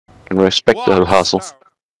can respect the hustle.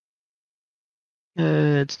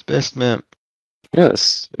 It's the best map.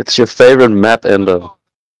 Yes, it's your favorite map, Endo.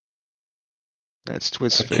 That's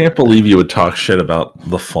Twit's I can't believe you would talk shit about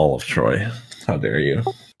the fall of Troy. How dare you?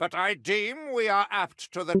 But I deem we are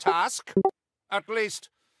apt to the task. At least,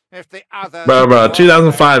 if the others... Bro,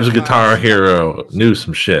 2005's Guitar Hero knew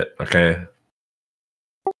some shit, okay?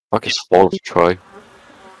 Fuck is Fall of Troy?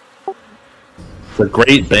 It's a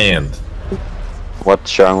great band. What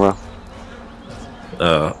genre?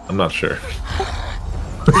 I'm not sure.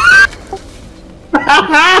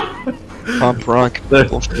 Pop rock. They're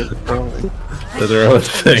their own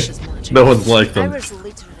thing. No one's like them.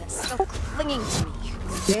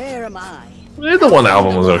 The one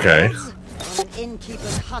album was okay.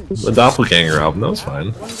 The Doppelganger album, that was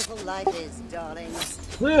fine.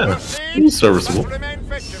 Yeah, it was serviceable.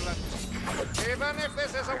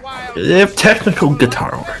 They have technical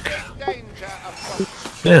guitar work.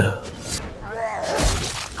 Yeah.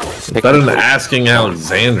 Better than Asking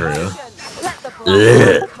Alexandria.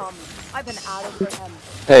 Ugh.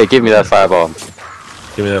 Hey, give me that firebomb.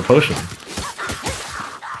 Give me that potion.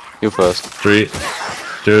 You first. 3,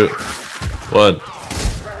 2, 1.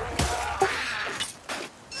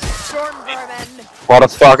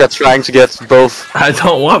 Motherfucker trying to get both. I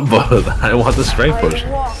don't want both. I want the strength potion.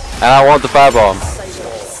 And I want the firebomb.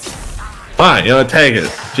 Fine, you know, take it.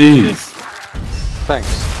 Jeez. Thanks.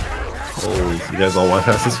 Oh, you guys all want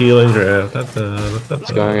past this healing draft.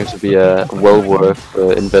 It's going to be a well worth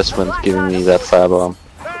investment giving me that firebomb.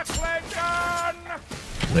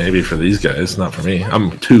 Maybe for these guys, not for me.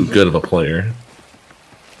 I'm too good of a player.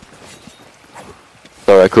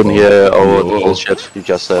 Sorry, I couldn't hear all the bullshit you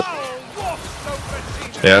just said.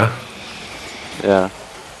 Yeah? Yeah.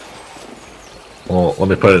 Well, let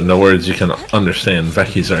me put it in the words you can understand.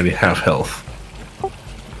 Vecchi's already half health.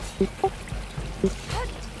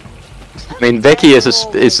 I mean, Vecchi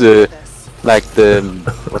is like the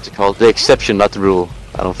what's it called? The exception, not the rule.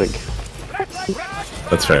 I don't think.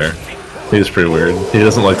 That's fair. He's pretty weird. He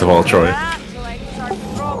doesn't like the Fall of Troy.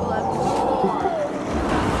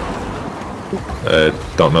 I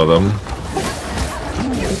don't know them.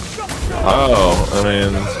 Oh, I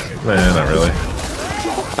mean, nah, not really.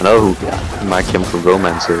 I know who My Chemical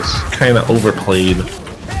Romance is. Kinda overplayed.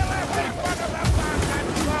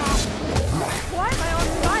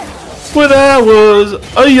 When I was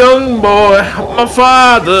a young boy, my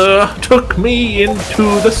father took me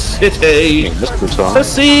into the city to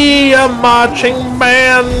see a marching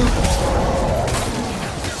band.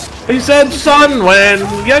 He said, son, when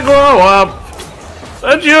you grow up,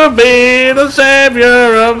 that you'll be the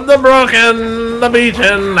savior of the broken, the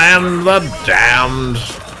beaten, and the damned. A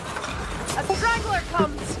straggler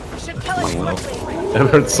comes. You should kill it quickly. I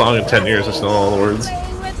haven't heard the song in 10 years, I still know all the words.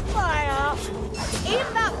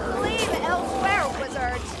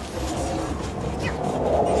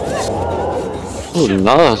 Ooh,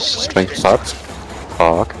 nice strength pot.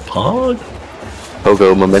 Pog. Pog?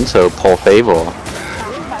 Pogo Memento, por favor.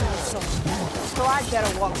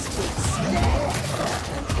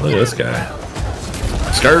 Look at this guy.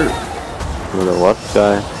 Skirt! Look at what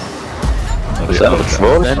guy? Is that a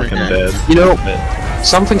troll? Fucking dead. You know,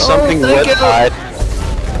 something wet died.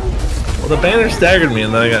 Well, the banner staggered me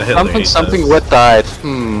and then I got hit. Something wet died.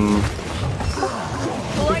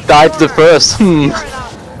 Died the first.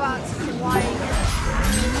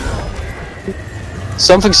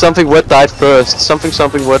 Something wet died first.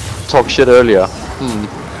 Something wet talk shit earlier.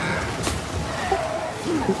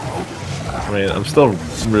 I mean, I'm still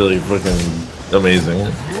really fucking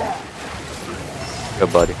amazing.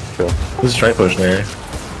 Good buddy. Sure. This is strength potion area.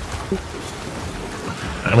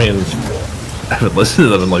 I mean, I haven't listened to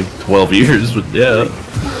them in like 12 years, but yeah.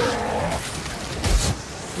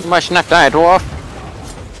 Must not die, dwarf.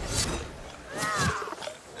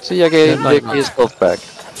 See, I gave his health back.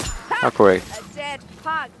 How great.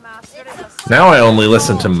 Now I only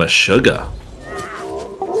listen to Meshuggah.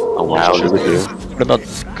 Oh wow, what about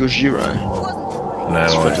Gojira? No,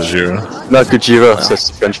 Gojira. Not Gojira, says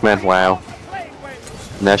the Frenchman. Wow.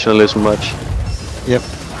 Nationalism much? Yep.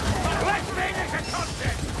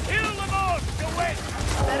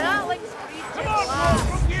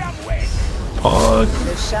 Pog.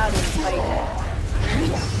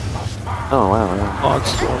 Oh wow, wow. Pog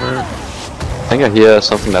Stormer. I think I hear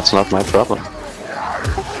something that's not my problem.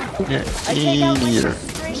 Yeah, either.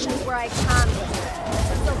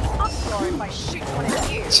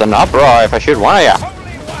 It's an uproar if I shoot one of ya.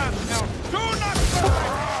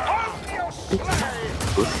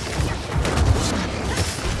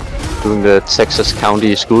 Doing the Texas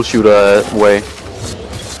County school shooter way.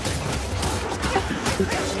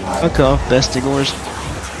 Fuck off, bestigors.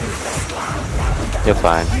 You're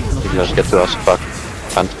fine. You can just get to us. Fuck.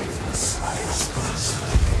 Fun.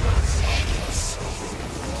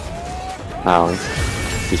 Now,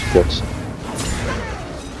 he's good.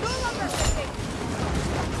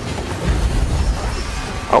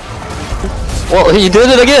 Oh. Well, he did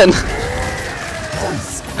it again!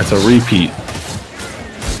 That's a repeat.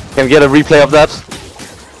 Can we get a replay of that?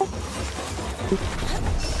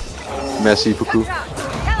 Merci beaucoup.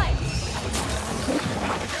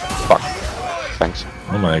 Fuck. Thanks.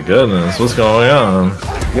 Oh my goodness, what's going on?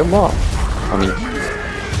 Your mom. I mean...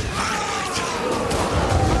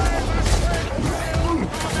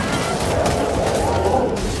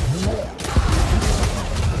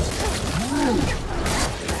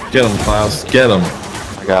 Get him, Klaus. Get him.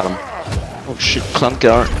 I got him. Oh shit, clown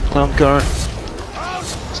guard. Clown guard.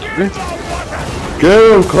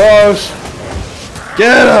 Go, Klaus.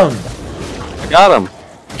 Get him. I got him.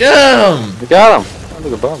 Get him. I got him. Oh,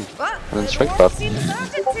 look at bomb. And then strength buff.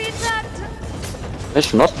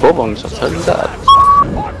 It's not bombs, I'll tell you that.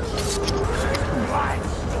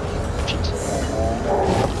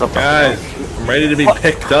 Guys, I'm ready to be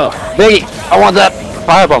picked up. Biggie, I want that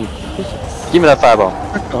firebomb. Give me that firebomb.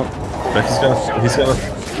 But he's gonna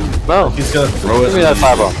No. throw it. Give me that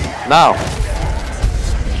firebomb. Now.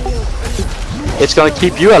 It's gonna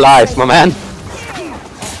keep you alive, my man.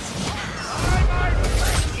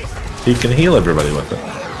 He can heal everybody with it.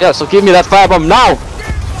 Yeah, so give me that firebomb now.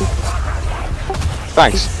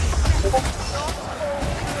 Thanks.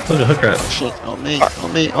 Look at hook rat. Shit, on me,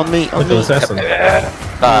 on me, on me, on Look at me. assassin.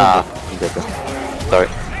 Ah. Sorry.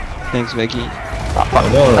 Thanks, Becky. Oh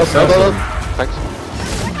no, assassin. Thanks.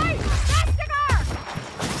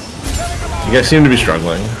 You guys seem to be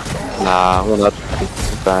struggling. Nah, we're not.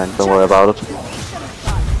 Fine, don't worry about it.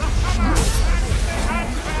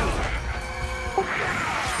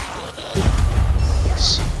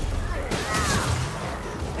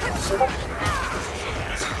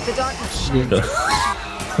 The darkness.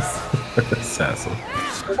 Assassin.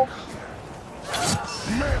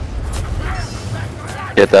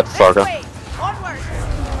 Get that fucker. Wait, onward.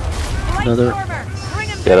 Another. Bring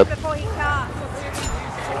him Get down up. before he casts.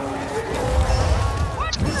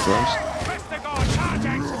 Close.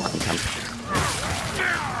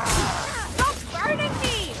 Stop burning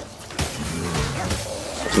me!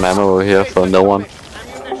 Some ammo over here for no one.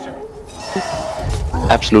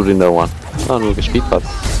 Absolutely no one. Oh, look at speed pop. I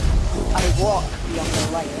walk beyond the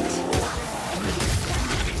light.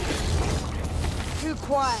 Too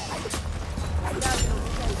quiet.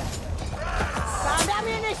 Found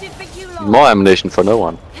ammunition for you lot. More ammunition for no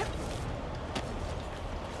one.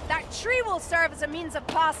 That tree will serve as a means of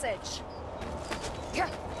passage.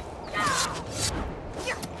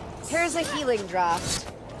 Here's a healing draft.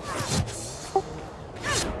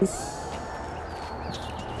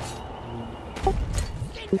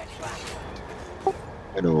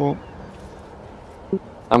 Hello.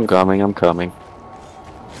 I'm coming, I'm coming.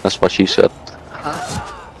 That's what she said.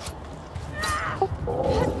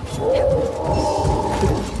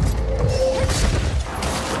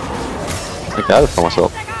 I got it for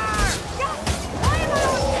myself.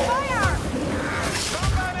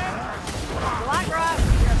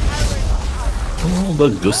 Oh, the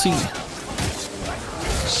gussy.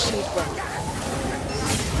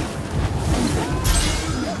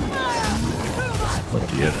 Oh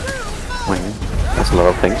dear. Wait, that's a lot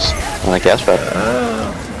of things. And I guess that.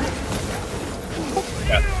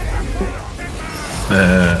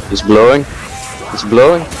 It's blowing. It's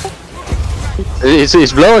blowing.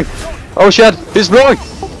 It's blowing. Oh shit! It's blowing.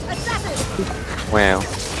 Wow.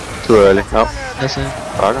 Too early. Oh. That's it.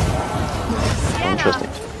 Okay. Interesting.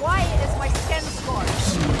 Why is my skin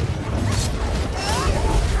scorched?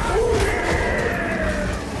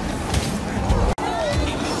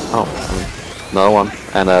 Oh, another one.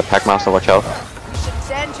 And a Packmaster, watch out. You should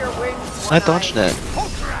send your wings. I dodged that.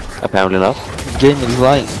 Apparently not. The game is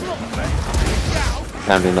lying.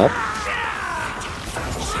 Apparently not.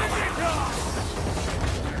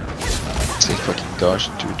 They fucking dodged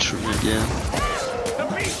into a tree again.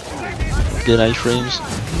 Get iframes.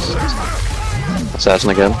 Assassin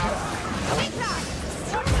again.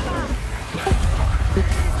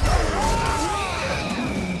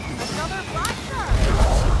 Another blaster.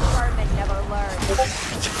 Vermin never learns.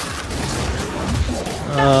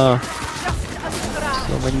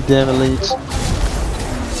 So many damn elites.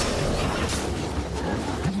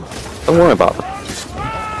 Don't worry about it.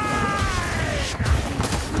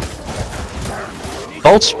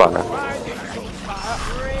 Cold Spawner.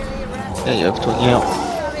 Yeah, you have to, yeah.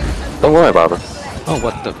 Don't worry about it. Oh,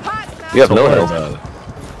 what the? You have no Don't worry health. about it.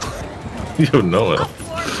 You have no health.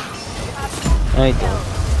 I don't.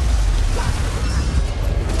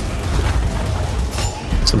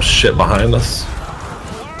 Some shit behind us.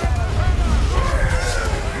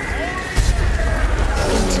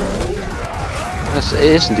 There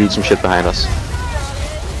is indeed some shit behind us.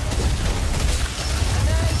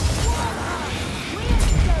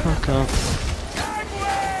 Fuck off.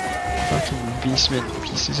 Fucking beastmen,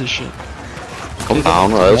 pieces of shit. Calm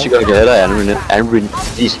down, or else you're gonna get an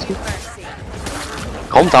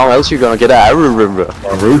Calm down, or else you're gonna get a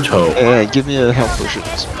Naruto. Hey, give me a health potion.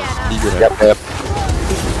 Yep.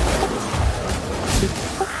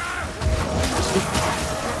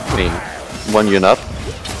 I mean, one you're not.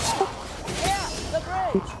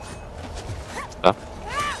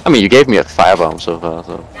 I mean, you gave me a firebomb so far,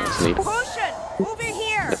 so that's neat. Potion! Over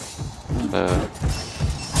here!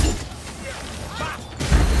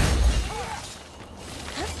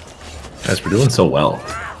 Guys, we're doing so well.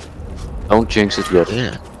 Don't jinx it yet.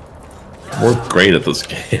 Yeah. We're great at this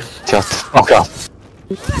game. Shut the fuck up.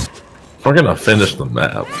 We're gonna finish the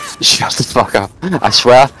map. Shut the fuck up. I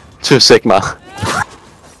swear to Sigma.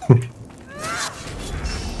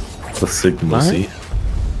 The Sigma C.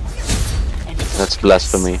 That's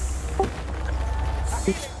blasphemy.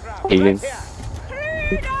 Healing.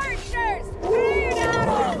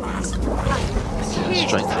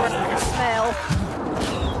 Strength. Smell.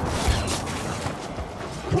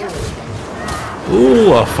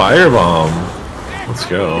 Ooh, a firebomb. Let's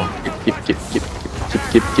go.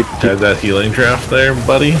 Keep. Had that healing draft there,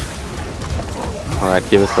 buddy. Alright,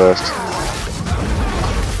 give it first.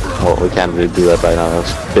 Well, we can't really do that right now.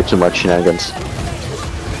 That's a bit too much shenanigans.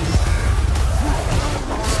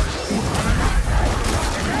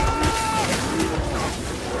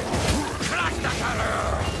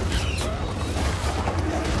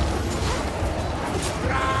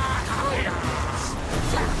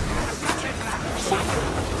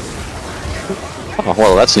 Oh,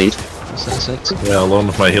 well, that's neat. That's it. Yeah, alone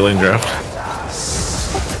with my healing draft.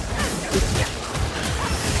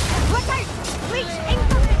 Look out! Reach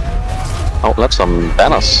incoming! Oh, that's some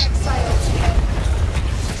banners.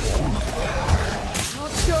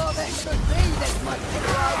 Not sure this could be this much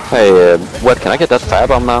trouble. Hey, what? Can I get that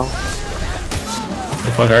firebomb now? Where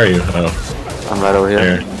the fuck are you? Oh, I'm right over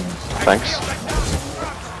here. there. Thanks.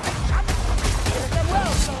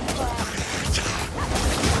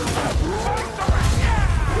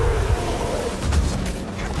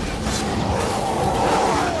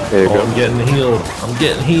 There you Oh, go. I'm getting healed. I'm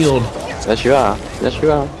getting healed. Yes, you are. Yes,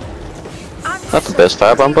 you are. Not the best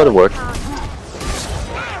firebomb, but it worked.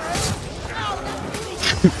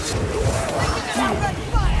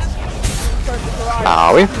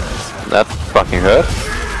 Owie. That fucking hurt.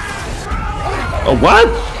 Oh, what?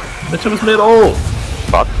 Bitch, I was mid-ult.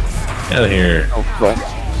 Fuck. Get out of here. Oh, what?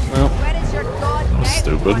 Where is your god?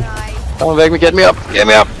 Stupid. Come on, make me, get me up. Get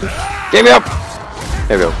me up. Get me up.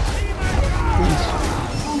 There we go.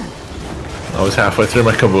 I was halfway through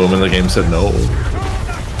my kaboom and the game said no.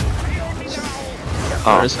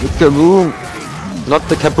 Oh, Where's the kaboom? not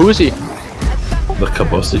the Kabuzi. The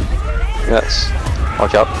kabosi. Yes.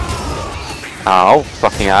 Watch out. Ow,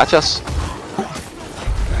 fucking archers.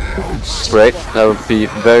 Great, that would be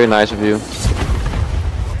very nice of you.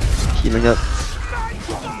 Healing up.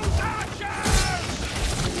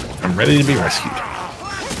 I'm ready to be rescued.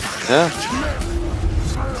 Yeah.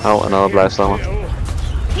 Oh, another blast armor.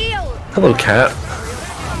 Heal! Hello, cat.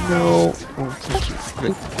 No. Oh, thank you.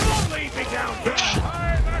 Good.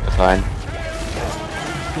 Fine.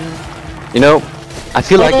 You know, I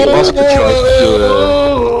feel like it was a good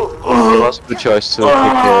choice to pick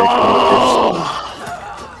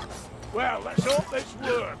Well, let's hope this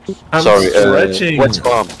works. I'm sorry, stretching. what's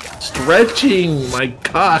wrong? Stretching my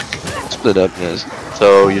cock. Split up, guys.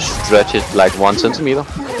 So you stretch it like 1 centimeter?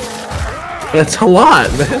 That's a lot,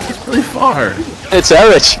 man. It's really far. It's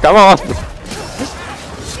average, come on!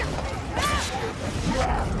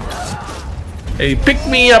 Hey, pick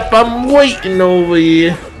me up. I'm waiting over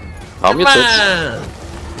here. Come Come here,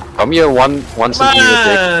 on. come here, one Come centimeter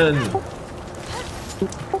dick. on.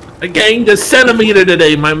 I gained a centimeter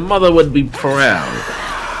today. My mother would be proud.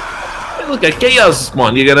 Hey, look at Chaos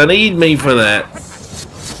Spawn. You're gonna need me for that.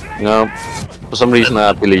 You know, for some reason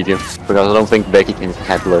I believe you, because I don't think Becky can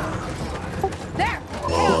handle it. There!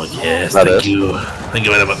 Oh, yes. That Thank is. you. Thank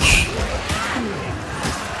you very much.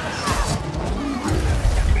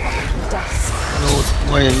 No,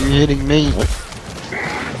 why are you hitting me?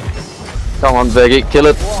 Come on, Becky, kill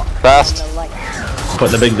it fast.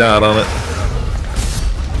 Putting a big dot on it.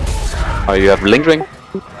 Oh, you have lingering?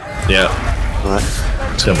 Yeah. Alright,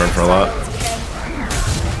 It's gonna burn for a lot.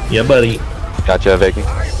 Yeah, buddy. gotcha, Becky.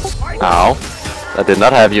 Ow. I did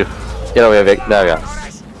not have you. Get away, Becky. There we go.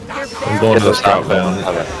 I'm going to the scout down.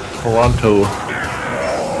 Okay. Toronto.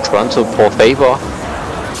 run to pour favor.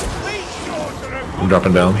 I'm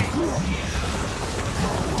dropping down.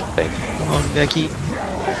 Okay. Come on, Becky.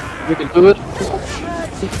 You can do it.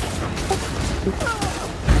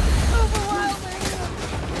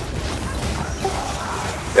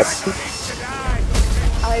 Yep.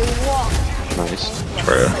 I walk. Nice.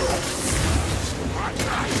 True.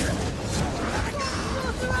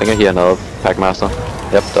 I think I hear another Packmaster.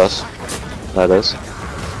 Yep, does. That is.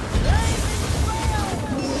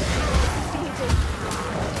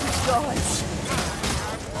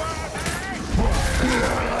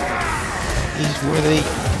 Is where they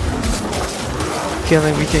kill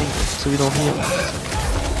everything so we don't heal.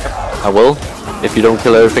 I will, if you don't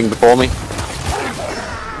kill everything before me.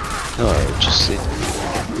 No, just say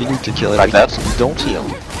you need to kill Like everything that? so you don't heal.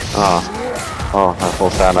 Ah. Oh, well,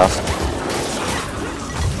 fair enough.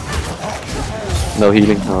 No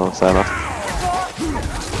healing? Oh, fair enough.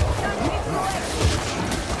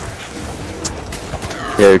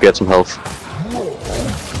 Yeah, you get some health.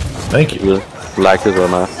 Thank you. You like it or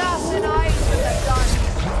not? Assassin eyes with the gun.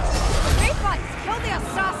 Reflex, kill the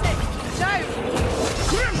assassin. Down.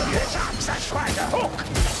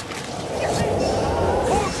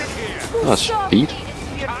 Oh, speed?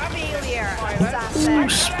 Failure, assassin.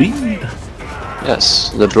 Speed.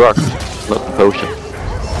 Yes, the drug, not the potion.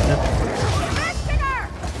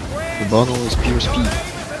 The bottle is pure speed.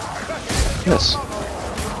 Yes.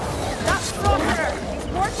 That's Sorcerer. He's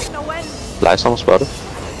working the wind. Lifestyle spotted.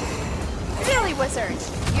 Really, wizard?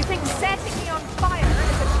 You think setting me on fire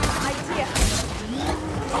is a good idea?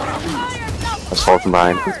 Let's fall from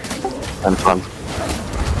behind. And fun.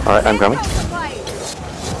 Alright, I'm coming.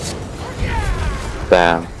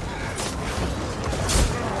 Bam.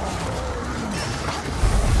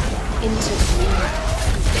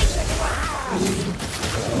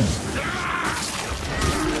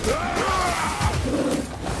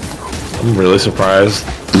 I'm really surprised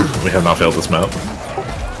we have not failed this map.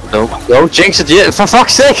 No, no, jinx it yet, for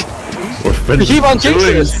fuck's sake! We've been You keep on jinxing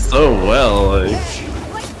doing it. so well. Like,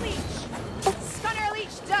 Stunner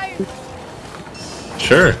leech down.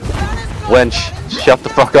 sure. Wench, shut the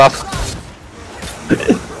fuck up. Stay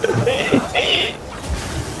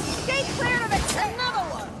clear of it. Another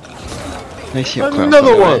one. Nice heal, Cloud.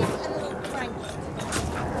 Another one.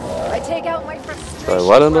 I take out my frustration Sorry,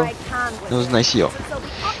 what on where the- I can with That was nice heal. so the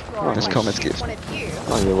uproar Nice might comment, shoot Skip. one of you.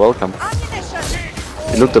 Oh, you're welcome. Ammunition.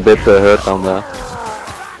 You looked a bit hurt down there.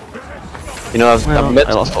 You know, I've Well, met...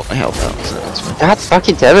 I lost all my health now, so that's fine. God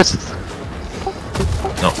fucking damn it!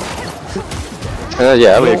 No.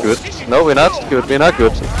 Yeah, we're good. No, we're not good, we're not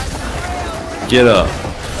good. Get up.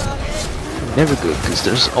 Never good, because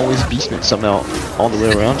there's always beastmen somehow all the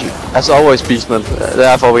way around you. As always, Beastman.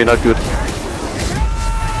 Therefore, we're not good. I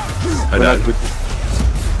We're not died. good.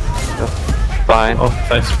 Fine. Oh,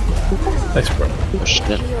 thanks. Thanks, bro. Oh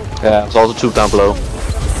shit. Yeah, there's also 2 down below.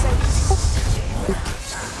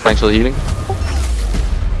 Thanks for the healing.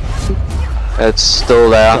 It's still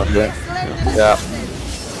there. Yeah.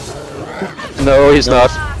 No, he's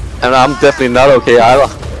not. And I'm definitely not okay either.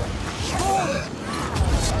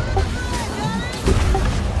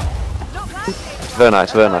 Very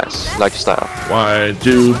nice, very nice. Like your style. Why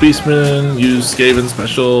do Beastmen use Skaven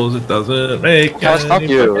specials? It doesn't make Guys, fuck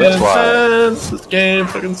any you, that's fucking why. sense. This game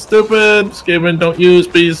fucking stupid. Skaven don't use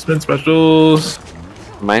Beastmen specials.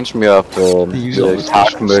 Reminds me of use all the the car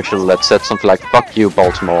specials. commercial that said something like "Fuck you,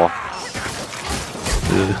 Baltimore."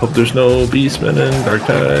 I hope there's no Beastmen in Dark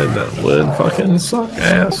Tide. That would fucking suck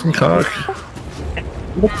ass and cock.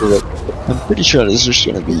 I'm pretty sure this is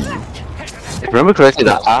gonna be. If I remember correctly,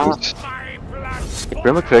 there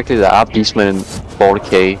are Beastmen in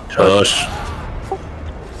 40k. But Gosh.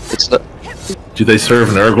 it's not. Do they serve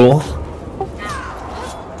Nurgle?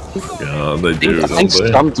 Yeah, they do, I don't think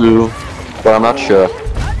they? some do, but I'm not sure.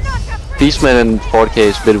 Beastmen in 40k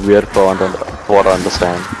is a bit weird for what I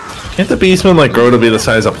understand. Can't the Beastmen like grow to be the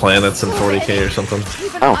size of planets in 40k or something?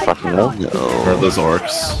 I don't fucking know. Or those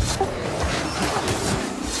orcs?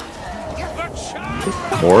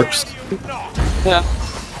 Orcs? Yeah.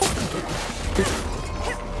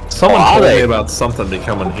 Someone Oh, are told me they? about something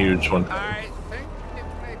becoming huge when. I think it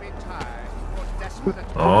may be time for desperate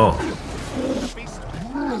Oh.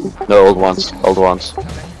 The old ones. Old ones.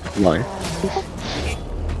 Liar.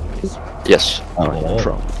 Yes. Oh,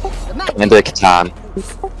 from. And the Catan.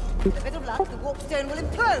 The bit of luck, the warpstone will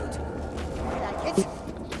implode. Like it.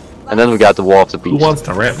 And then we got the War of the Who Beast. wants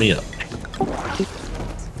to wrap me up?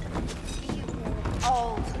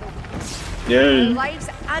 All to the Yeah. lives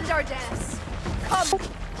and our deaths. Come.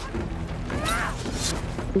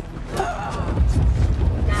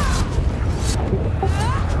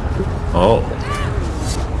 Oh.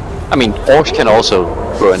 I mean, orcs can also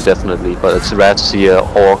grow indefinitely, but it's rare to see an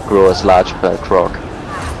orc grow as large as a croc.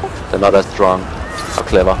 They're not as strong or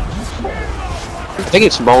clever. I think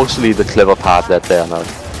it's mostly the clever part that they are not.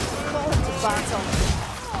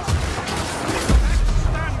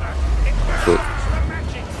 Good.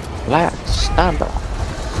 Black standard.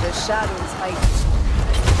 The shadows hide.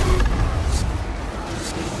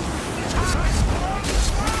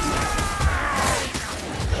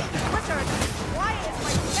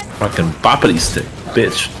 Fucking boppity stick,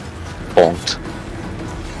 bitch. Bonked.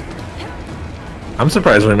 I'm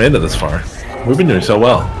surprised we made it this far. We've been doing so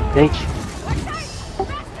well. Thank you.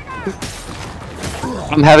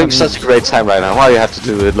 I'm having such a great time right now. Why do you have to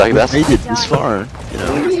do it like that? We made it this far, you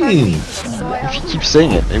know. If you keep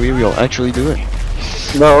saying it, maybe we'll actually do it.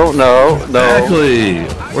 No, no, no. Exactly.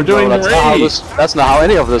 We're doing No, great. that's not how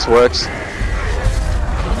any of this works.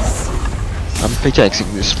 I'm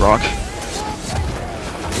pickaxing this rock.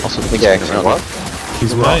 Also Pickaxing what?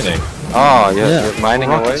 He's mining. Oh, yeah, you're mining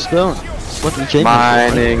rock away. and stone. That's what we came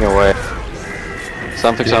Mining away.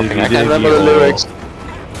 Something, something. I can't remember the hole. lyrics.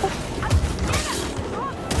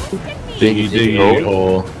 Diggy diggy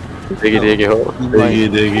hole. Diggy diggy hole. Diggy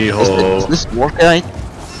diggy hole. Is this dwarf guy?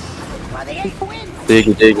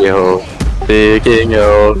 Diggy diggy hole. Digging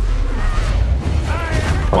hole.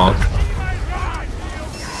 Bonk.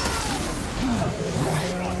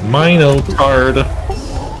 Minotard.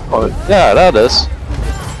 Oh, yeah, that is.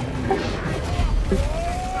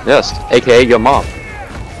 Yes, aka your mom.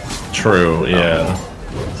 True, yeah.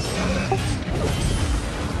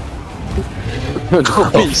 No,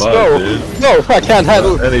 please, fuck, no, dude. no, I can't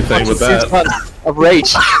handle Anything with that. of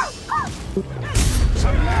rage.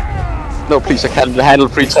 No, please, I can't handle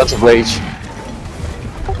 3 tons of rage.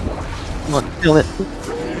 Come on, kill it.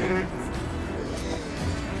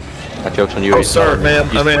 That joke's on you. Oh, he's not sir, on me.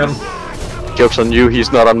 man, I'm in. Joke's on you,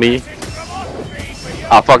 he's not on me.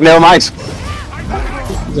 Ah, fuck, never mind.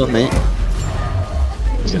 He's on me.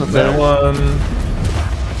 He's not That there. one.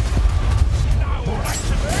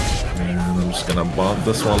 And I'm just gonna bomb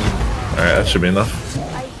this one. Alright, that should be enough.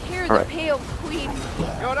 I hear Alright. the pale queen.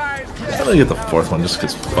 Your eyes. I'm gonna get the 4th one just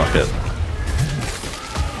cause fuck it.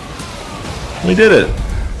 We did it.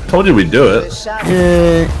 Told you we'd do The it. shadows.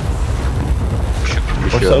 Yay.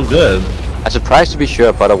 We're so good. I'm surprised to be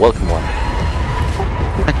sure, but a welcome one.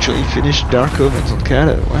 Actually finished Dark Omens on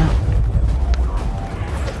Kata. Wow.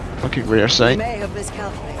 Fucking rare sight. May have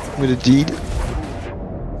miscalculated. With a deed.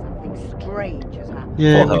 Something strange has happened.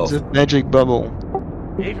 Yeah, Full with the magic bubble.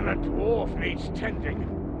 Even a dwarf needs tending.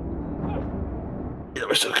 Yeah,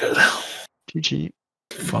 we're so good. GG.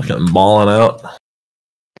 Fucking balling out.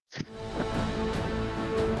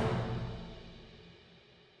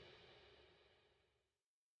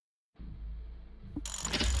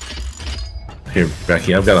 Here,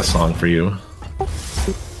 Becky, I've got a song for you.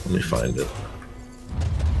 Let me find it.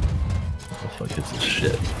 What the fuck is this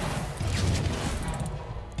shit?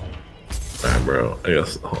 Alright, bro. I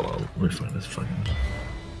guess. Hold on. Let me find this fucking.